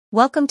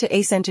Welcome to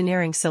ACE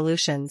Engineering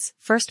Solutions,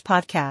 first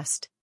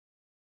podcast.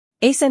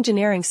 ACE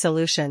Engineering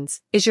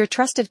Solutions is your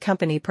trusted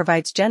company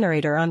provides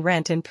generator on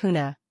rent in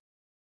Pune.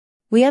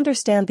 We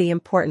understand the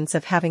importance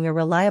of having a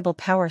reliable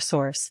power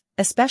source,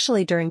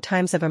 especially during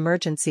times of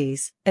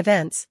emergencies,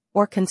 events,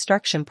 or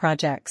construction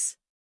projects.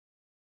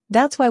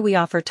 That's why we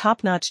offer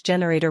top-notch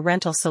generator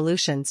rental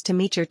solutions to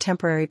meet your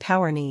temporary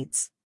power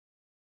needs.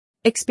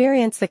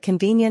 Experience the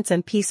convenience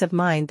and peace of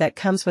mind that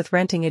comes with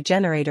renting a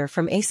generator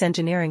from ACE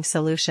Engineering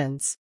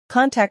Solutions.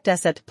 Contact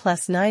us at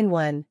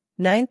 +91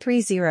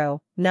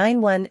 930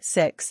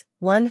 916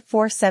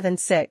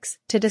 1476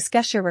 to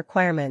discuss your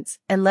requirements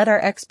and let our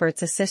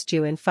experts assist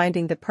you in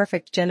finding the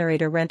perfect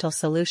generator rental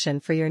solution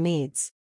for your needs.